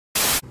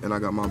And I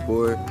got my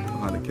boy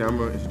behind the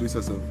camera. Introduce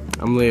yourself.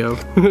 I'm Leo.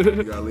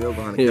 You got Leo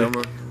behind the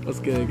camera. What's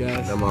good,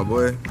 guys? That's my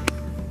boy.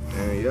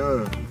 And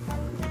yeah,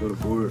 go to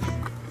board.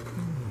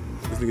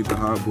 This nigga the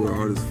hot board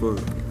hard as fuck.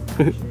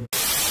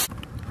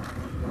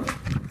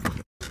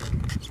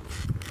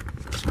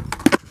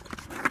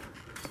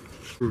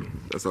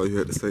 That's all you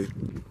had to say.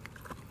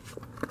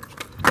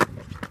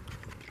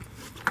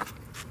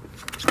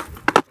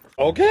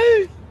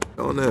 Okay.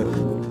 On that.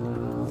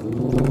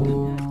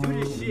 Do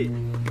this shit.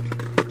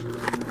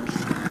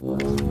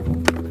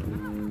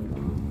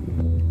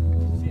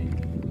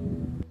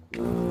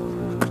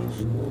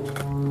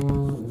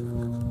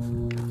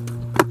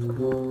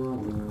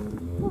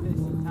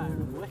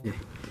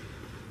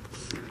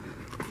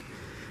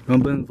 You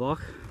wanna be in the vlog?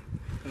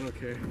 I don't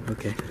care.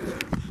 Okay.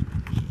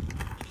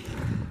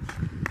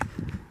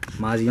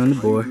 Mozzie on the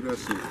board.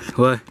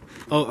 What?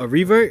 Oh, a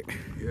revert?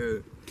 Yeah.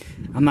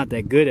 I'm not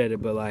that good at it,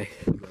 but like,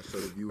 You gotta show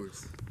the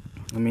viewers.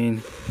 I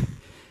mean,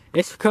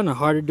 it's kind of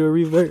hard to do a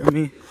revert. I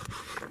mean,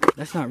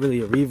 that's not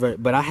really a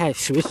revert, but I had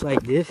switched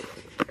like this,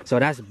 so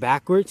that's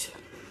backwards.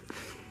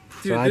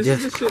 Dude, So I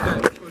this just, is the shit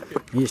that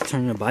fucking... you just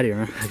turn your body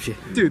around.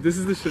 Dude, this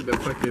is the shit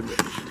that fucking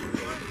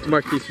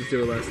Marquise was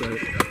doing last night.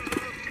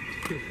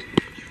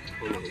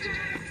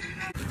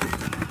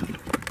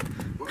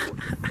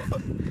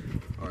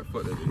 Alright,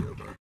 fuck that video,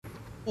 bro.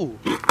 Ooh.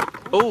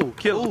 Oh,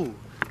 kill. Ooh.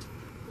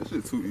 That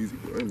shit too easy,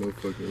 bro. Ain't no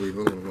fucking way.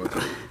 Hold on, watch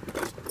it.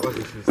 Watch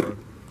this shit, son.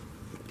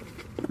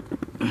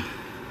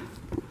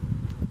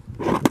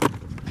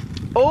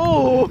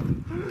 Oh!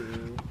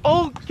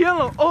 Oh,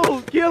 kill him!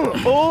 Oh, kill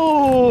him!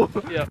 Oh!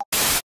 Yeah.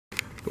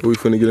 What we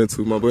finna get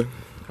into, my boy?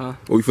 Huh?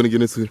 What we finna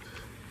get into?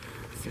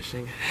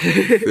 Fishing.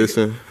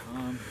 Fishing.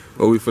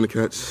 What we finna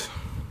catch?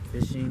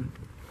 Fishing,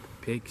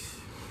 pigs,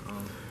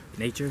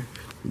 nature.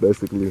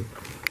 Basically,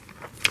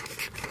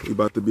 we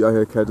about to be out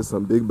here catching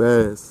some big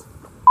bass.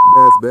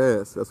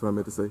 Bass. That's what I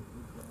meant to say.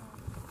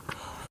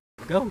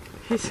 Go.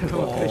 That's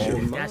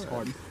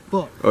hard.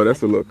 Fuck. Oh,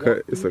 that's a little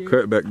cut. It's a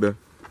cut back there.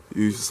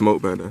 You used to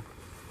smoke back there.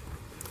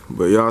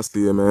 But y'all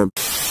see it, man.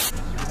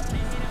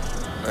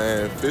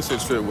 Man, fishing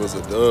trip was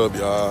a dub,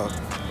 y'all.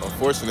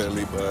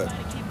 Unfortunately, but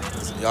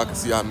y'all can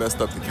see I messed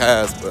up the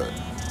cast, but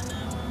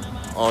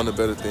on the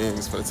better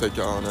things. Gonna take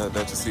y'all on that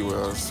adventure, see what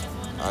else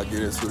I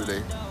get into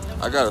today.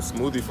 I got a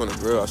smoothie from the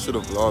grill. I should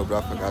have vlogged,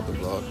 but I forgot to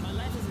vlog.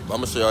 But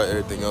I'm gonna show y'all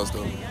everything else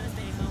though.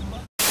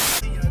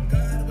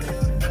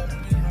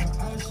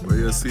 Wear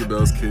your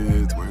seatbelts,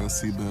 kids. Wear your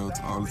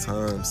seatbelts all the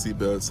time.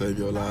 Seatbelts save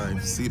your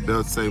life.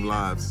 Seatbelts save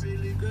lives.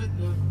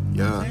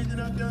 Yeah.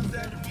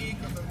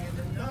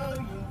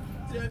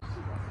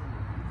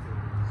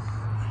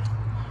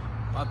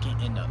 Walking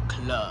in the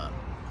club.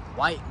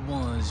 White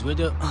ones with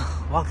the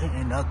walking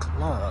in the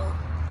club.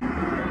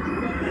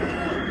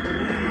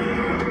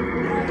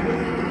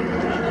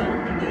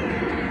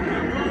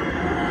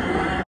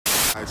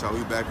 Alright, y'all,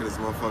 we back in this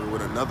motherfucker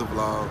with another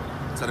vlog.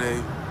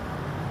 Today,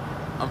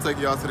 I'm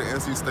taking y'all to the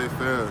NC State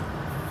Fair.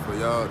 For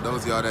y'all,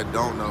 those of y'all that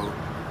don't know,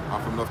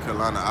 I'm from North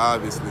Carolina,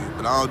 obviously.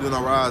 But I don't do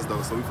no rides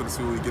though, so we finna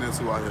see what we get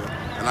into out here.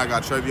 And I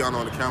got Trevion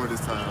on the camera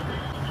this time.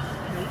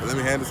 But let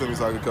me hand this to me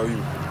so I can call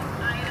you.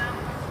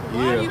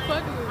 Why are you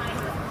fucking with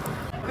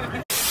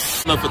me?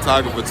 I'm a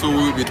photographer too.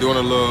 We be doing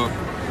a little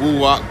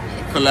woo-wop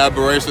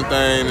collaboration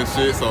thing and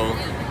shit, so.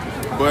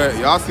 But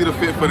y'all see the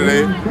fit for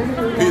today.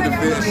 Peep the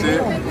fit and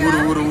shit.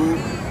 Woo-da-woo-da-woo.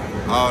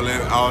 All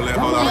that whole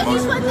lot of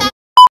motion.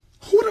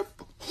 Who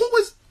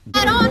was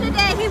That on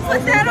today, he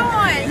put that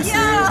on.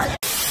 Yeah.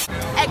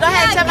 Hey, go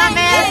ahead and check my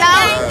man's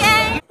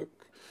out.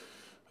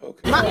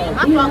 Okay.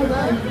 My phone.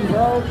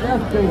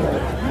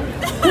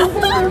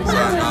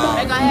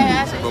 Hey, go ahead,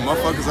 Ashley. But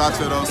motherfuckers out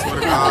here though, swear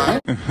to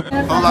God.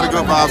 Whole lot of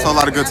good vibes, whole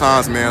lot of good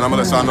times, man. I'm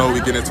gonna let y'all know what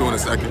we get into in a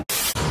second.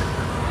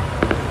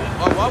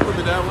 Oh, why put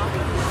me down?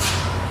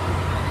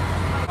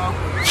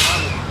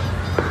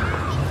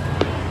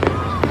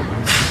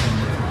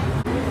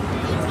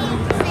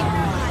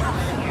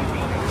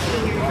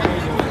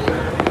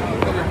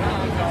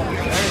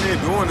 They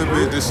ain't doing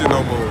this shit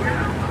no more.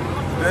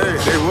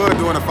 They were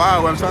doing the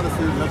fireworks. I'm trying to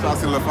see, let y'all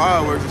see the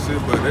fireworks and shit,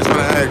 but they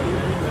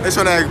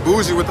trying to act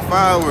bougie with the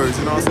fireworks,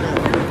 you know what I'm saying?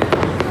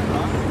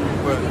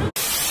 But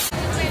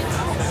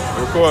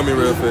record me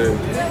real fast.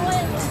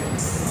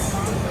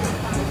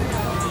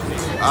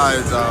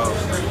 Alright, y'all.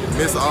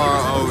 Miss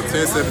RO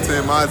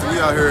 1017 Mozzie. We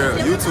out here,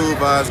 YouTube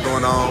vibes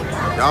going on.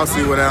 Y'all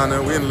see what down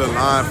there. We in a little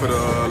line for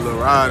the little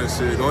ride and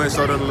shit. Go ahead and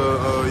show them a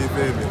little, you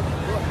feel me?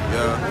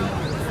 Yeah.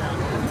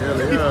 Yeah, a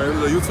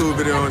little YouTube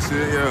video and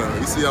shit. Yeah,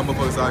 you see y'all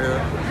motherfuckers out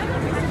here.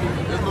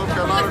 It's North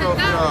Carolina though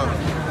for y'all.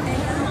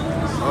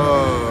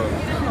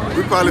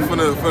 We probably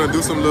finna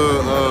do some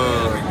little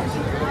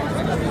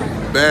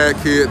bad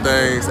kid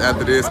things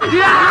after this.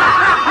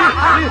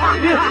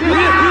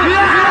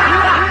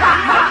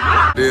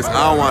 I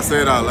don't want to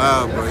say it out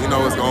loud, but you know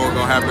what's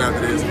gonna happen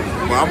after this.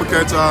 But I'm gonna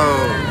catch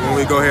y'all when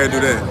we go ahead and do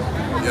that.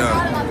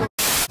 Yeah.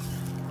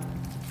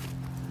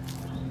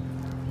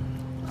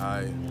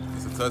 Alright,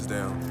 it's a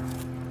touchdown.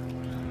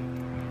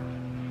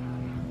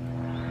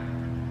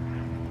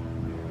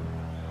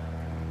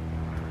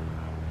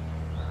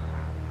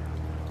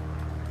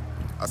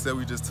 I said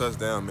we just touched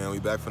down, man. We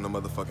back from the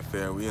motherfucking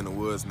fair. We in the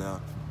woods now.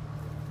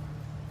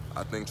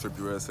 I think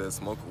Trippie Red said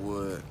smoke a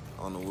wood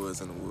on the woods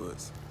in the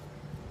woods.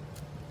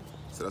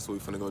 So that's what we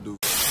finna go do.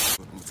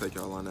 I'm gonna take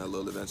y'all on that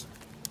little adventure.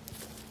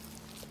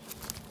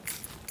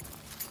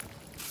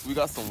 We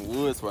got some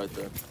woods right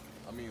there.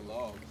 I mean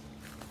logs.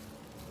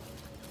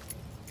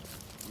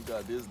 We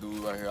got this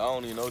dude right here. I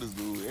don't even know this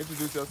dude.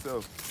 Introduce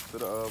yourself to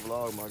the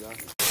vlog, my guy.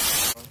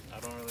 I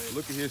don't really.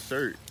 Look at his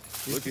shirt.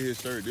 Look at his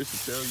shirt. This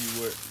should tell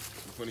you what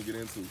we're finna get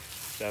into.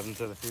 Dive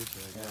into the future,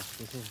 I guess.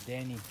 This is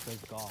Danny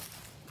plays golf.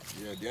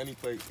 Yeah, Danny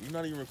played. You're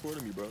not even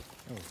recording me, bro.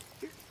 Oh.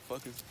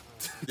 Fuck is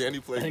Danny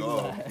played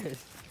golf.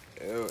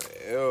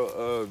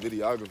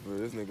 Videographer.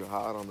 This nigga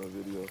hot on the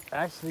video.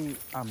 Actually,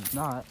 I'm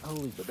not.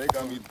 Holy. But they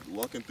got me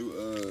walking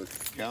through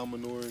cow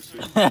manure and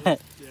shit. Yeah.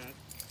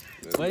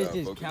 What is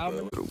this, cow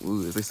manure? The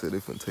woods. They said they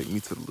finna take me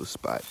to the little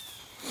spot.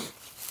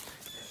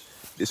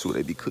 This is where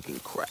they be cooking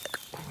crack.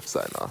 It's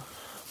like, nah.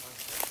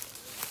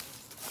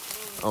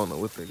 I don't know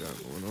what they got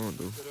going on,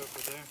 dude. Sit over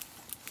there.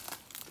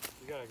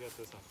 You gotta get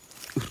this one.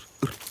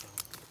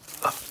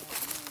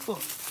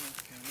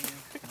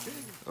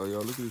 Oh,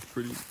 y'all, look at this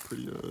pretty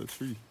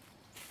tree.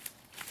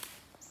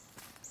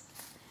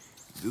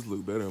 This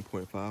look better in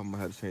 0.5. I'm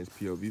gonna have to change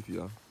POV for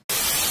y'all.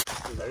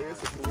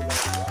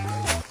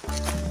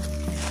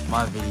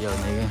 My video,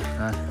 nigga.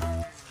 Huh?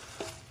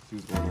 See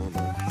what's going on,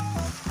 man.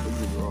 Look at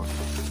the rock.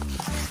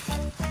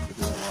 Look at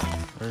that rock.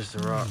 Where's the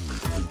rock?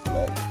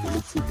 It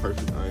looks too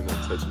perfect. I ain't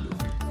gonna touch it.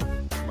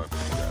 Might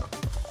put it down.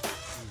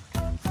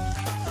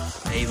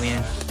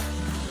 Alien.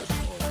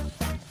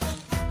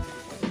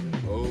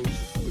 Oh, look at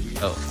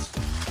this. Oh.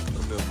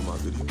 Thumbnail for my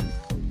video.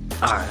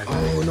 Alright.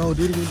 Oh, no,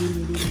 do it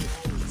again.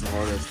 It's a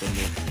hard ass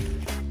thumbnail.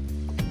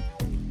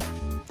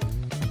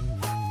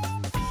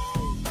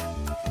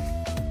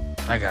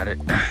 I got it.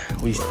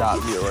 We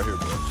stopped. Yeah, right here,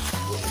 bro.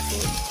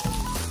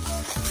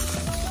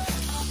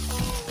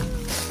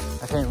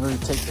 I can't really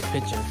take the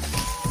picture.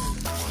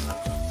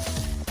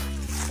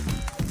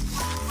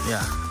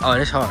 Yeah. Oh,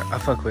 that's hard. I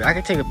fuck with it. I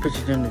can take a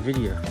picture during the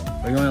video.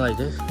 Are you going like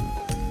this?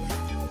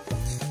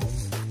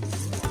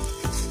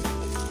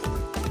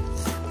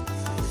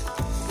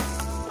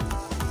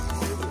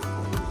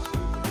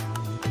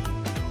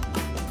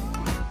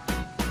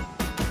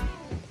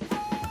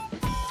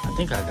 I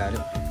think I got it.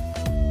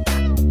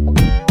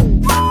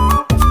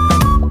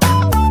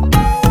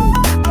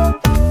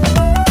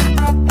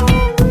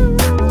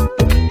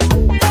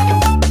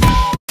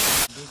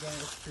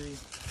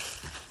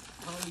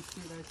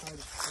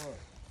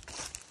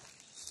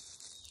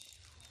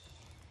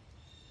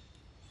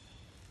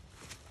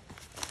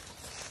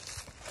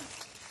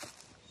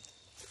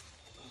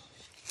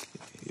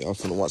 Y'all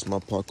finna watch my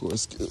parkour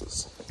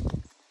skills.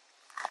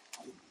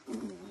 Yeah,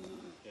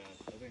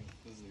 I think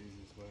this is the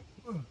easiest way.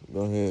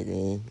 Go ahead,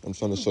 gang. I'm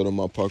trying to show them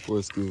my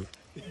parkour skills.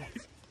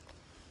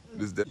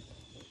 This that.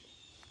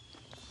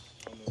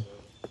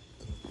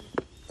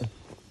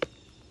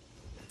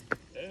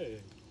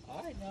 Hey,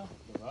 Alright now.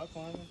 the rock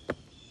climbing.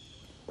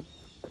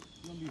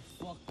 You're gonna be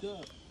fucked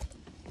up.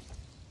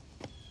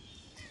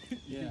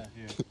 Yeah.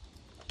 Yeah.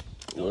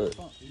 What?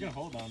 You can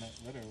hold on it,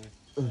 literally.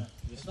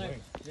 It's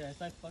like,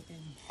 it's like fucking.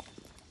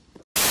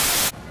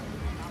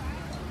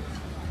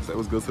 Say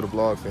what's good to the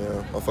vlog,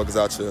 fam. Motherfuckers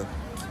out here.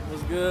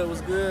 What's good?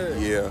 What's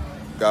good? Yeah.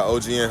 Got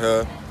OG in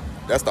here.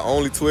 That's the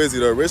only Twizzy,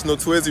 the original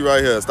Twizzy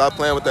right here. Stop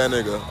playing with that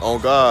nigga.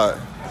 On God.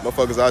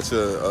 Motherfuckers out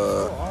here.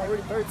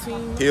 Already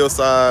 13.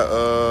 Hillside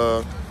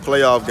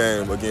playoff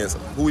game against,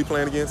 who we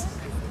playing against?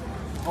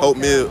 Hope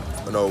Mill.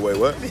 No, wait,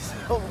 what?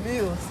 Hope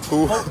Mills.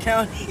 Who? Hope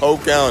County.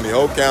 Hope County.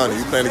 Hope County.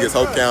 We playing against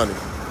Hope County.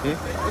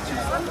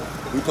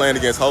 We playing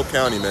against Hope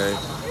County, man.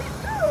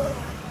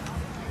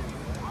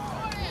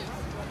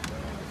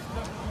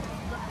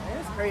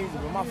 That's crazy,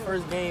 but my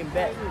first game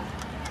back,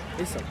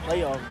 it's a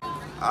playoff.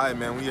 All right,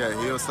 man, we at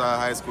Hillside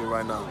High School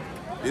right now.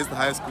 This is the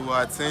high school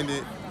I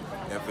attended.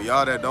 And for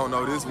y'all that don't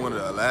know, this is one of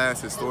the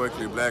last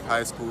historically black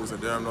high schools in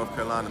Durham, North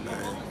Carolina,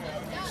 man.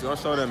 So don't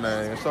show them,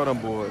 man. Show them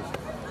boys.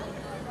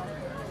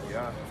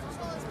 Yeah.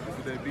 This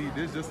is they be.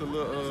 This just a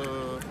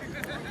little,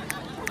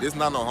 this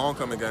not no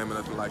homecoming game or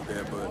nothing like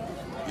that, but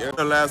yeah,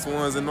 the last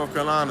ones in North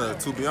Carolina,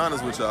 to be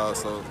honest with y'all,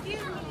 so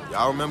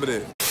y'all remember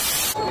that.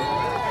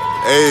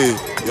 Hey,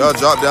 y'all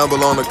drop down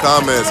below in the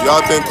comments.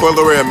 Y'all think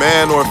Coileray a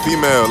man or a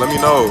female? Let me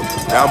know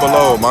down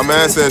below. My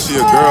man says she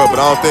a girl, but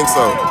I don't think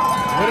so.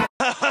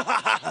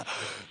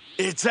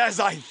 It's as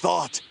I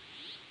thought.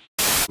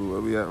 Where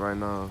we at right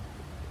now?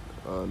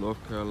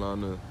 North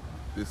Carolina,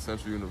 this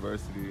Central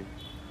University.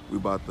 We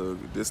about to,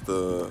 this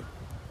the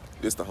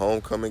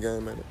homecoming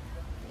game, ain't it?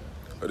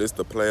 Or this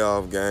the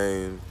playoff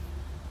game,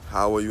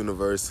 Howard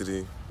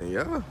University. And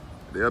yeah,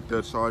 they up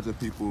there charging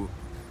people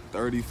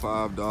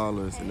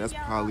 $35, and that's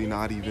probably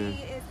not even.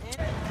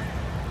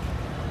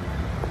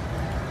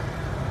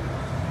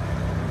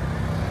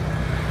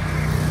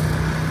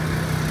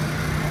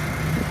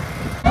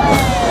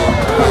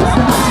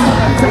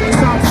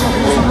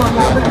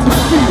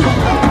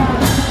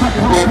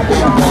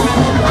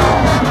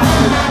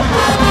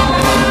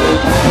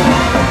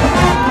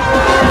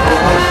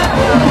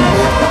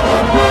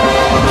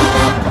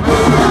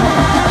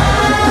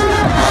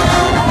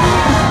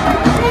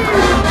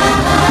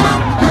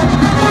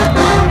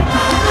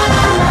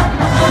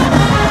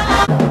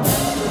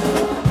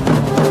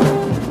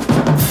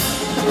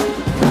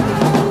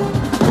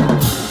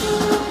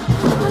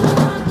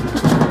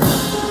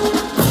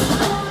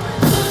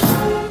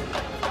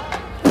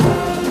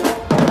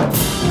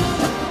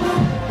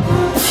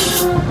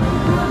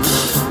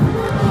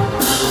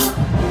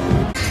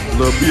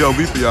 little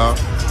B.O.B. for y'all.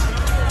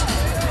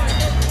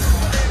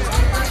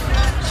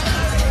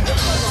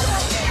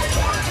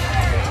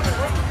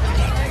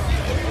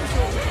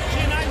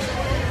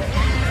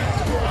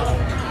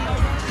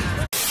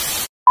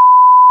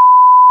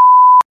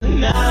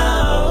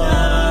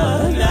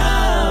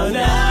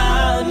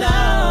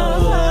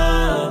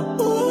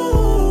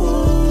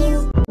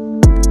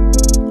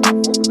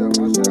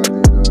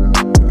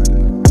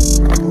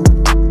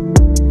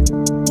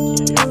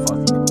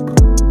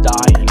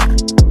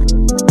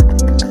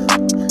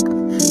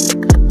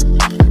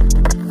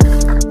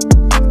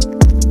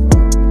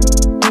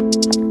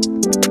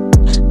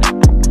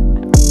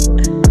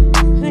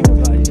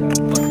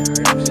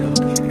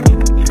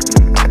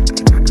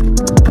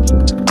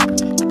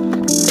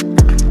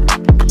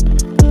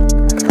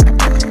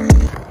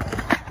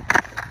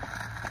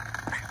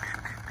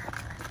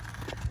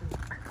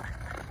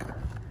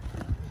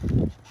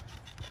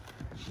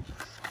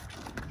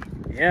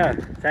 Yeah,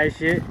 tight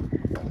shit.